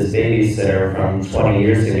reconnect with his babysitter from 20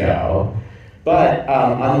 years ago. But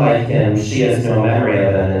unlike him, she has no memory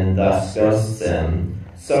of him and thus ghosts him.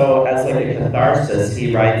 So as like a catharsis,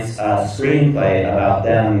 he writes a screenplay about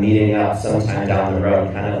them meeting up sometime down the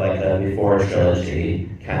road, kind of like a before trilogy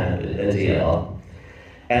kind of a deal.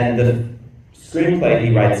 And the screenplay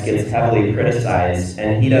he writes gets heavily criticized,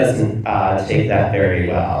 and he doesn't take that very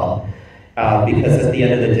well. Because at the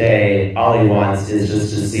end of the day, all he wants is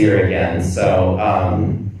just to see her again. So,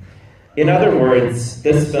 in other words,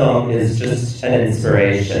 this film is just an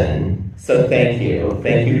inspiration. So thank you.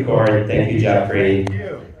 Thank you, Cord. Thank you, Jeffrey. Thank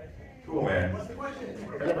you. Cool, man. What's the question?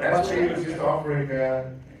 That's what he was just offering.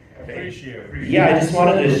 Appreciate. Yeah, I just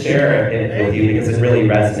wanted to share it with you because it really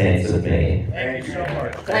resonates with me. Thank you so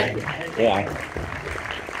much. Thank you. Yeah.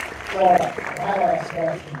 Well, my last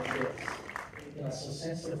question is this. So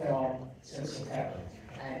since the film, since September,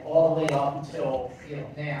 and all the way up until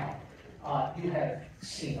now, You have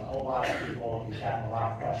seen a whole lot of people, you've gotten a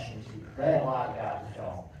lot of questions, you've read a lot about the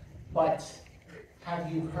film, but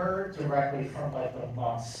have you heard directly from like the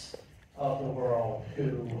monks of the world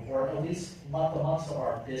who, or at least the monks of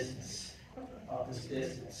our business, of this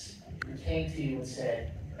business, who came to you and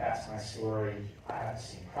said, that's my story, I have the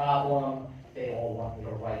same problem, they all want me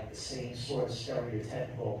to write the same sort of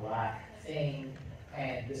stereotypical black thing,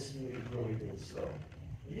 and this movie really did so.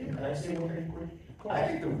 Yeah, can I say one thing? I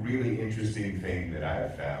think the really interesting thing that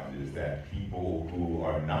I've found is that people who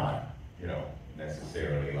are not,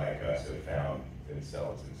 necessarily like us have found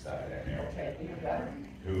themselves inside that narrative. Okay, you got it.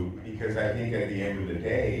 Who, because I think at the end of the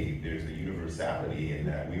day, there's a universality in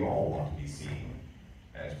that we all want to be seen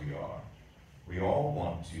as we are. We all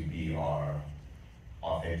want to be our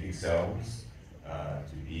authentic selves,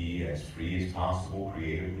 to be as free as possible,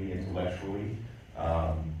 creatively, intellectually,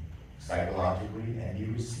 psychologically, and be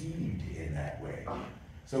received in that way.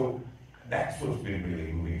 So that's what's been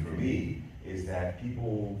really moving for me, is that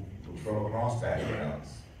people from across backgrounds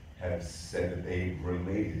have said that they've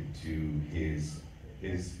related to his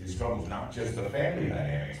struggles, not just the family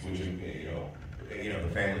dynamics, which the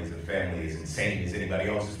family is insane as anybody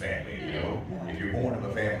else's family. If you're born of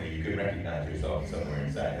a family, you could recognize yourself somewhere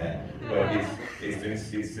inside that. But it's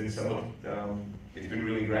been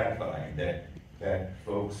really gratifying that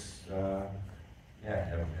folks have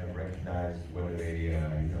recognized whether they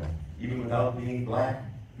even without being black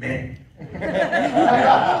men. I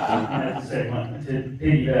have to say, to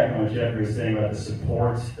piggyback on what Jeffrey was saying about the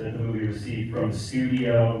support that the movie received from the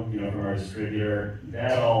studio, from our distributor,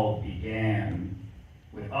 that all began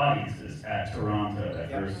with audiences at Toronto,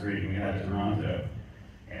 that first reading we had at Toronto.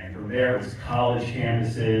 And from there, it was college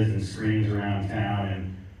campuses and screenings around town,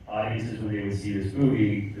 and audiences, when they would see this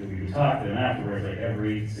movie, that we would talk to them afterwards, like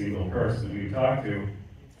every single person we would talk to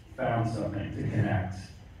found something to connect,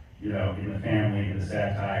 in the family, in the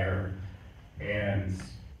satire. And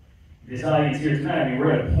this audience here tonight,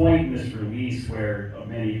 we're at a point in this release where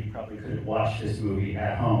many probably could have watched this movie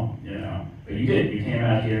at home, but you did. You came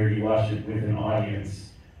out here, you watched it with an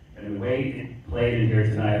audience, and the way it played in here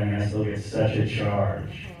tonight, I still get such a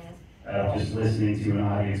charge out of just listening to an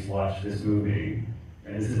audience watch this movie.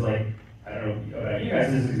 And this is like, I don't know about you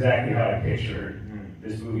guys, this is exactly how I pictured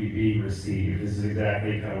this movie being received. This is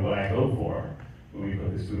exactly kind of what I hope for when we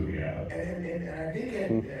put this movie out. And I think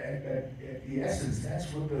at the essence,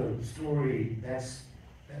 that's what the story's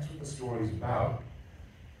about.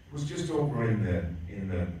 It was just over in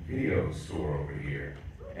the video store over here,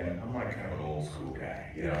 and I'm like kind of an old school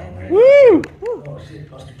guy, Woo! Oh shit,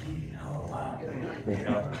 Buster Keaton, oh wow,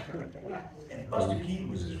 and Buster Keaton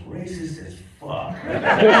was as racist as fuck.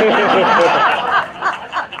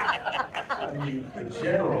 I mean, the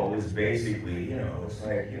general is basically, it's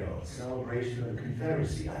like, celebration of the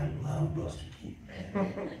Confederacy. I love Buster Keaton,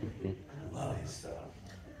 man. I love his stuff.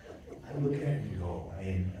 I look at him and go,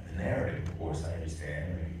 the narrative, of course, I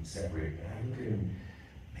understand, separate, but I look at him,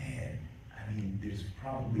 man, there's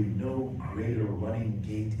probably no greater running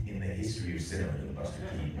gait in the history of cinema than Buster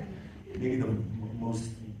Keaton. Maybe the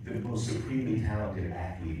most supremely talented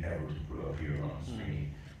athlete ever to put up here on the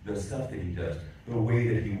screen. The stuff that he does, the way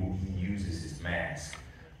that he uses his mask,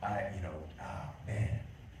 man,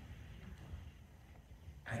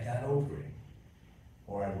 I got over it,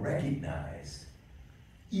 or I recognized,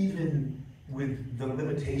 even with the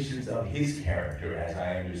limitations of his character as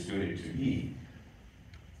I understood it to be,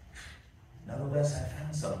 nonetheless, I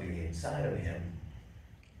found something inside of him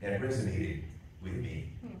that resonated with me.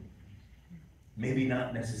 Maybe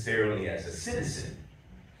not necessarily as a citizen,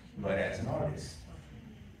 but as an artist.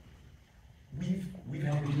 We've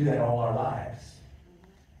had to do that all our lives.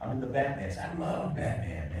 I'm in the Batman. I love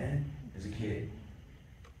Batman, man, as a kid.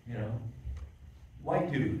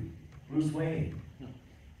 White dude, Bruce Wayne.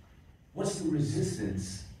 What's the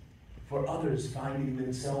resistance for others finding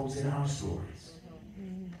themselves in our stories?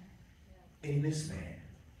 In this man,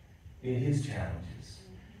 in his challenges.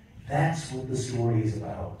 That's what the story is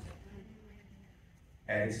about.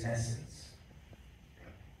 At its essence.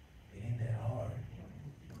 It ain't that hard.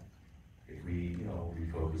 If we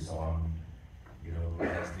focus on,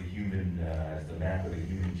 as the map of the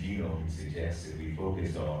human genome suggests, if we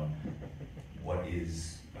focus on what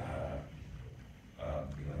is,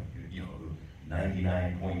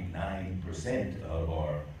 99.9% of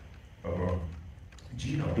our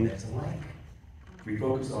genome that's alike. If we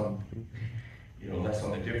focus on, less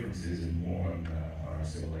on the differences and more on our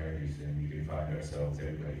similarities, then we can find ourselves,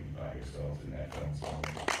 everybody can find ourselves in that film song.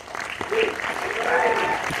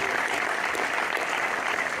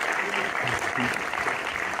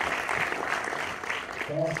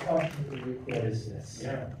 Last question for you, Cord, is this.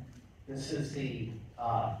 Yeah. This is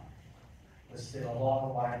it's been a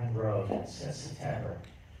long, winding road since September.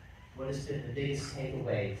 What has been the biggest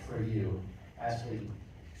takeaway for you as we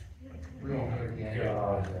reel near the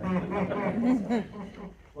end?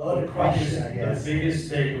 Well, the question, I guess. The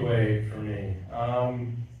biggest takeaway for me.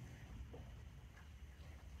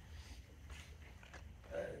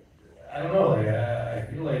 I don't know, like, I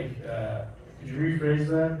feel like, could you rephrase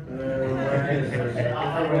that? Is there a different way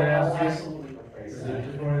to ask this? Absolutely rephrase Is that. there a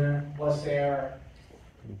different way to?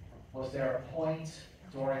 Was there a point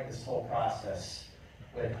during this whole process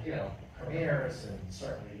with, premieres and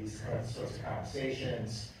certainly these sorts of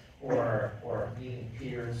conversations or meeting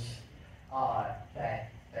peers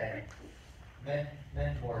that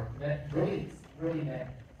really meant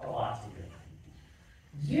a lot to you?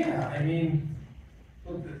 Yeah, I mean,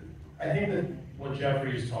 look, I think that what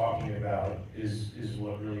Jeffrey is talking about is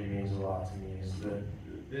what really means a lot to me, is that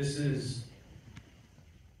this is,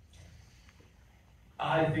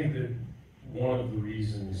 I think that one of the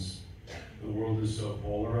reasons the world is so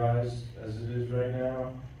polarized as it is right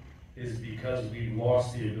now is because we've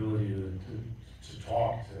lost the ability to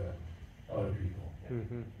talk to other people.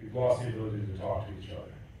 Mm-hmm. We've lost the ability to talk to each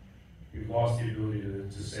other. We've lost the ability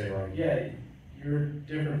to say, like, yeah, you're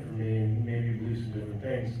different from me and maybe you believe some different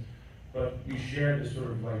things, but we share this sort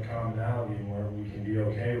of like commonality where we can be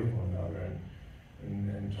okay with one another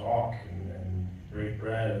and talk and break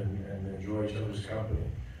bread and enjoy each other's company.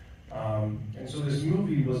 And so this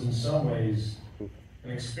movie was in some ways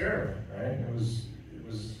an experiment, right? It was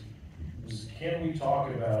can we talk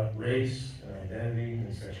about race and identity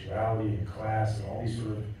and sexuality and class and all these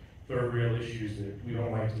sort of third rail issues that we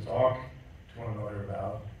don't like to talk to one another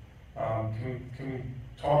about? Can we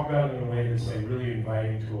talk about it in a way that's like really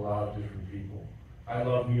inviting to a lot of different people? I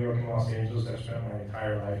love New York and Los Angeles. I've spent my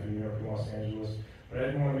entire life in New York and Los Angeles, but I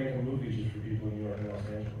didn't want to make a movie just for people in New York and Los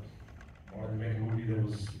Angeles. I wanted to make a movie that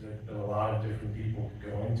a lot of different people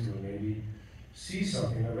could go into and maybe see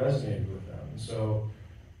something that resonated with them. And so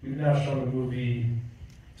we've now shown the movie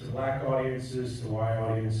to Black audiences, to white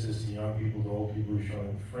audiences, to young people, to old people. We've shown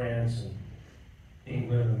it in France and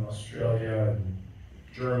England and Australia and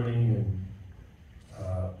Germany, and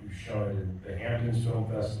we've shown it at the Hamptons Film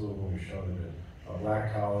Festival, and we've shown it at a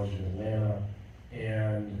Black college in Atlanta,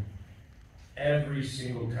 and every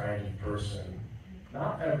single kind of person,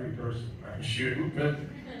 not every person, mind you, but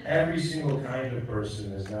every single kind of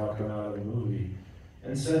person has now come out of the movie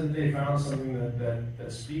and said that they found something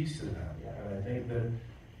that speaks to them. And I think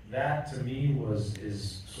that to me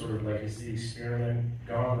is sort of like, it's the experiment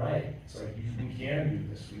gone right. It's like, we can do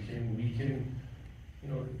this. We can,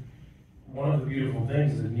 one of the beautiful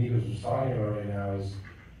things that Nikos was talking about right now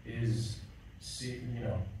is see,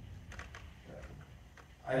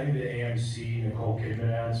 I think the AMC Nicole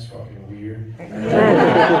Kidman ad's fucking weird. We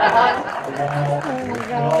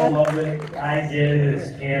all love it. I get it.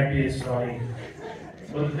 It's campy. It's funny.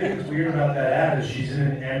 But the thing that's weird about that ad is she's in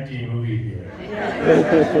an empty movie theater.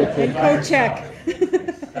 And co-check.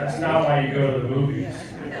 That's not why you go to the movies.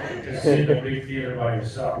 To sit in a big theater by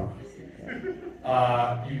yourself.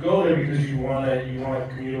 You go there because you want a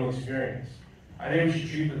communal experience. I think we should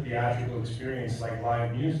treat the theatrical experience like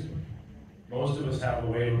live music. Most of us have a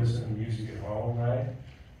way to listen to music at home, right?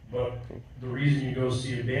 But the reason you go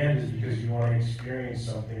see a band is because you want to experience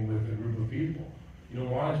something with a group of people. You don't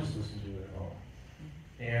want to just listen to it at home.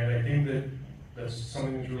 And I think that's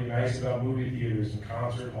something that's really nice about movie theaters and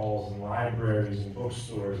concert halls and libraries and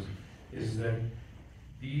bookstores, is that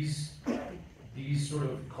these sort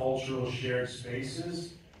of cultural shared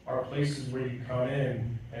spaces are places where you come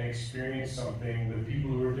in and experience something with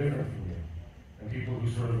people who are different from you, and people who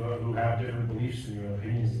sort of who have different beliefs than you and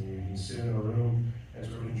opinions than you. You can sit in a room and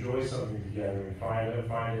sort of enjoy something together and find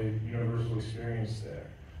a universal experience there.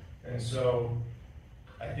 And so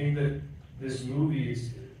I think that this movie,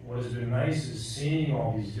 what has been nice is seeing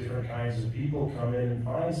all these different kinds of people come in and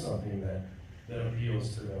find something that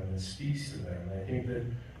appeals to them and speaks to them. And I think that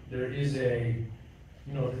there is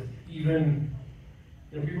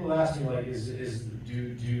people ask me, like, do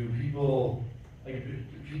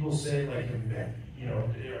people say, like,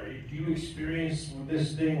 do you experience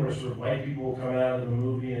this thing where sort of white people come out of the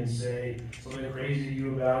movie and say something crazy to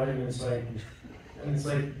you about it? And it's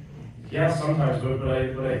like, yeah, sometimes, but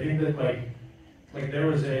I think that like there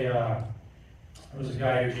was a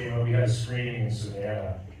guy who came up. We had a screening in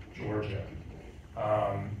Savannah, Georgia.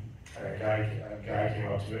 And a guy came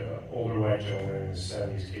up to me, an older white gentleman in his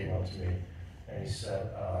 70s came up to me, and he said,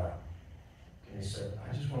 I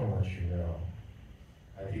just want to let you know,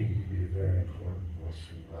 I think you could be a very important voice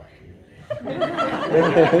for the Black community.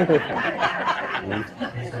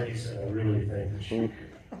 He said, I really think that you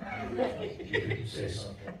could. You could say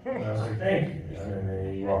something. And I was like, thank you. And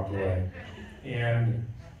then he walked away. And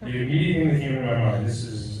the immediate thing that came into my mind, this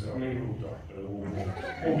is, I'm going to go dark, but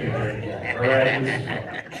we'll get there again. All right?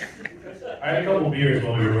 I had a couple beers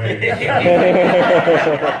while we were waiting. You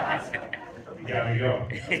got me going.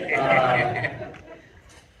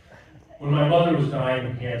 When my mother was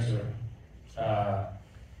dying of cancer,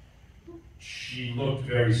 she looked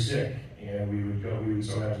very sick, and we would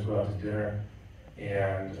sometimes go out to dinner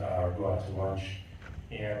and go out to lunch.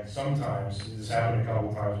 And sometimes, this happened a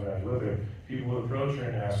couple times when I was with her, people would approach her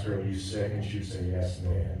and ask her, are you sick? And she would say yes.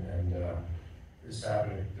 And this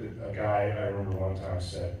happened, a guy I remember one time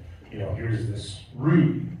said, you know, here's this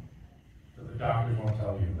root that the doctors won't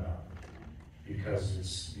tell you about. Because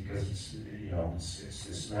it's you know, it's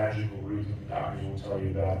this magical root that the doctors won't tell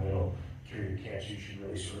you about, and it'll cure your cancer. You should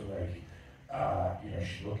really sort of like, you know, you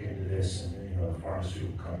should look into this, and you know, the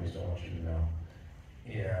pharmaceutical companies don't want you to know.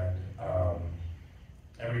 And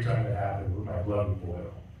every time that happened, my blood would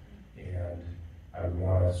boil, and I would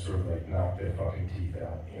want to sort of like knock their fucking teeth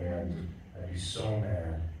out, and I'd be so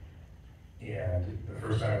mad. And the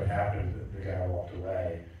first time it happened, the guy walked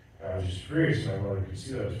away. And I was just furious, and my mother could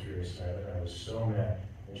see that I was furious, and I was so mad.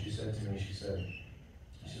 And she said to me, she said,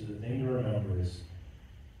 the thing to remember is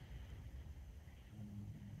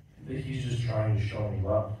that he's just trying to show me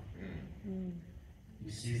love.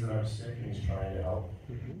 He sees that I'm sick, and he's trying to help.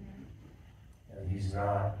 And he's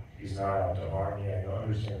not out to harm me. I don't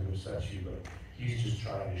understand who upsets you, but he's just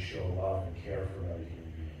trying to show love and care for another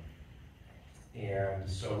human being. And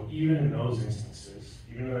so even in those instances,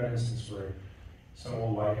 even in that instance where some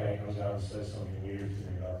old white guy comes out and says something weird to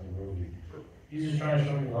me about the movie, he's just trying to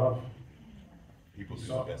show me love. People do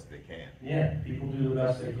the best they can. Yeah, people do the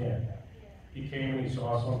best they can. He came and he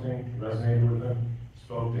saw something, resonated with him,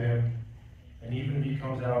 spoke to him, and even if he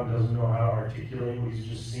comes out and doesn't know how to articulate what he's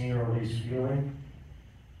just seen or what he's feeling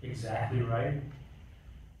exactly right,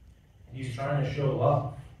 he's trying to show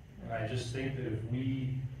love. And I just think that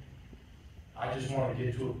I just want to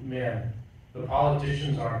get to a, man, the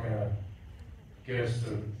politicians aren't going to get us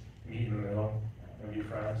to meet in the middle and be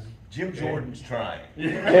friends. Jim Jordan's trying. Come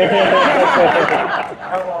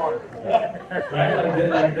on. Right?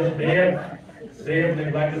 Like they have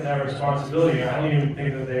neglected that responsibility. I don't even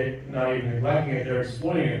think that they're not even neglecting it, they're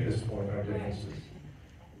exploiting it at this point in our differences.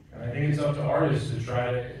 And I think it's up to artists to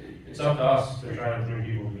it's up to us to try to bring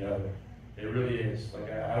people together. It really is.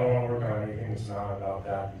 Like, I don't want to work on anything that's not about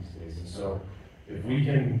that these days. And so, if we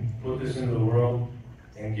can put this into the world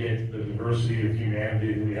and get the diversity of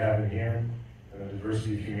humanity that we have in here, and the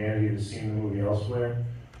diversity of humanity that's seen in the movie elsewhere,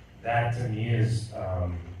 that to me is,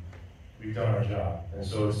 we've done our job. And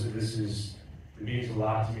so it means a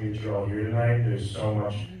lot to me that you're all here tonight. There's so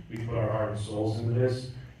much, we put our heart and souls into this,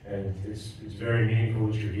 and it's very meaningful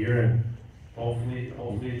that you're here, and hopefully it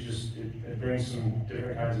brings some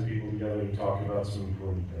different kinds of people together to talk about some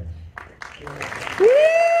important things.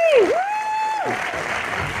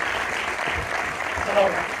 So,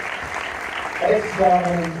 ladies and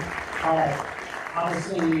gentlemen,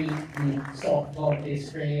 obviously you saw the film on the big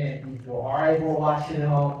screen and you are able to watch it at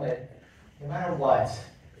home, but no matter what,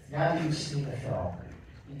 now that you've seen the film,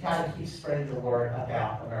 you kind of keep spreading the word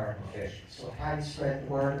about American fish. So how do you spread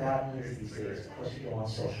the word about movies these days? Of course, you go on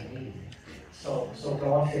social media. So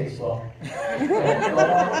go on Facebook,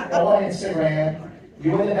 go on Instagram.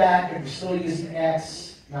 You in the back, if you're still using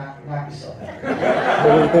X, knock yourself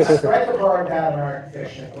out. Spread the word about American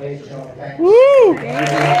fiction. Ladies and gentlemen, thank you. Woo!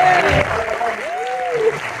 Yeah.